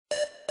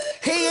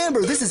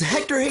Amber, this is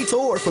Hector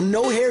Hator from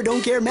No Hair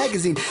Don't Care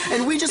magazine,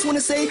 and we just want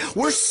to say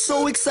we're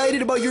so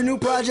excited about your new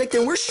project,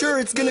 and we're sure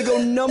it's gonna go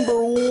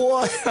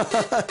 #1.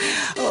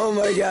 Oh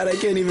my god, I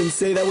can't even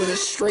say that with a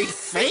straight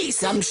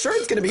face. I'm sure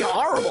it's gonna be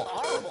horrible.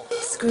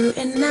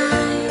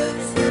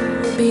 Scrutinize,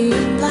 be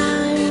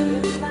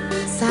blind,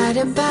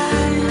 sided by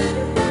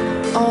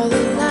all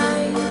the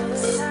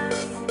lies.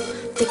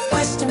 They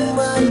question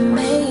what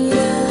made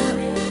up,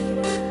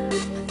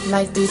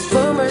 like these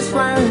rumors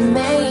weren't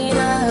made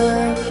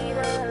up.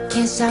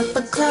 Can't shop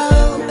for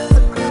clothes,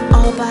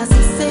 all by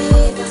some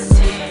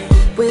 6,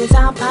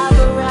 without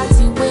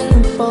paparazzi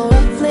waiting for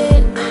a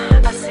flick.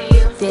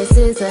 This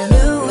is a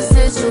new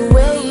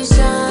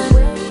situation.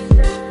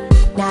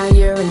 Now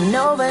you're an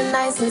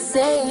overnight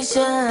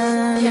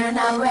sensation. You're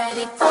not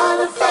ready for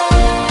the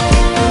fame.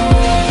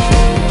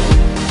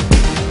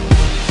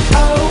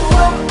 Oh,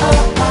 oh,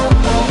 oh, oh,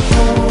 oh,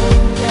 oh.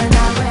 You're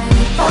not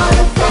ready for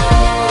the fame.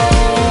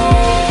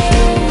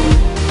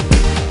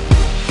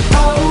 Oh,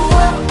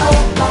 oh, oh,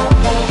 oh,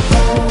 oh,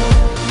 oh.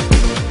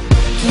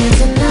 Can't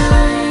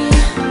deny,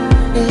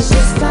 it's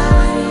just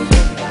fine.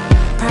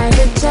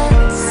 Private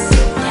jets,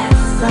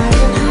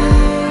 flying high.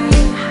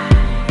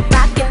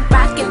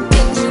 Rockin'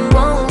 things you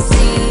won't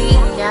see.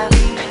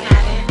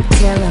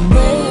 Till I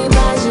made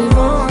my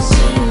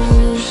Givenchy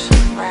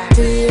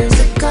 3 years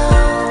ago,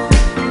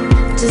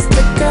 just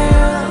a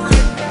girl.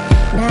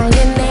 Now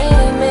your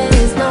name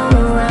is known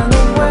around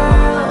the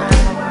world.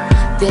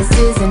 This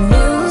is a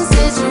new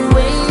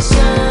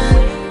situation.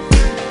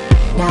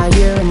 Now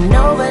you're an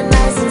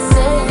overnight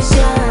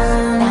sensation.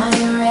 Now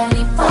you're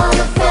ready for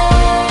the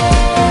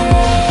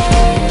fame.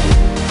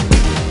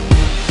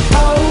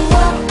 Oh,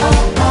 oh,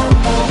 oh, oh,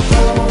 oh,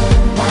 oh.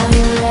 Now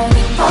you're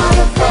ready for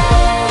the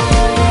fame.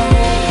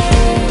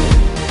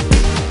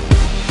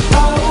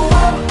 Oh,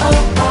 oh, oh,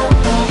 oh,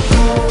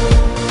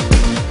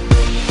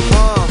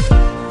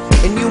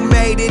 oh. And you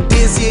made it,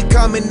 didn't see it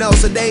coming though.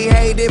 So they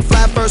hated,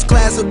 fly first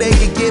class so they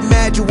could get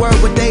mad. You heard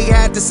what they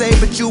had to say,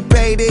 but you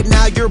paid it.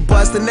 Now you're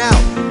busting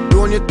out,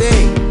 doing your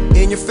thing,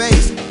 in your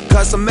face,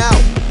 cuss them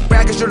out.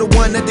 Braggers, you're the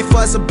one that they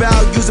fuss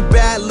about. Use a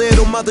bad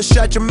little mother,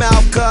 shut your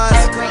mouth, cuz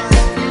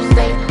Everything you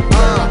say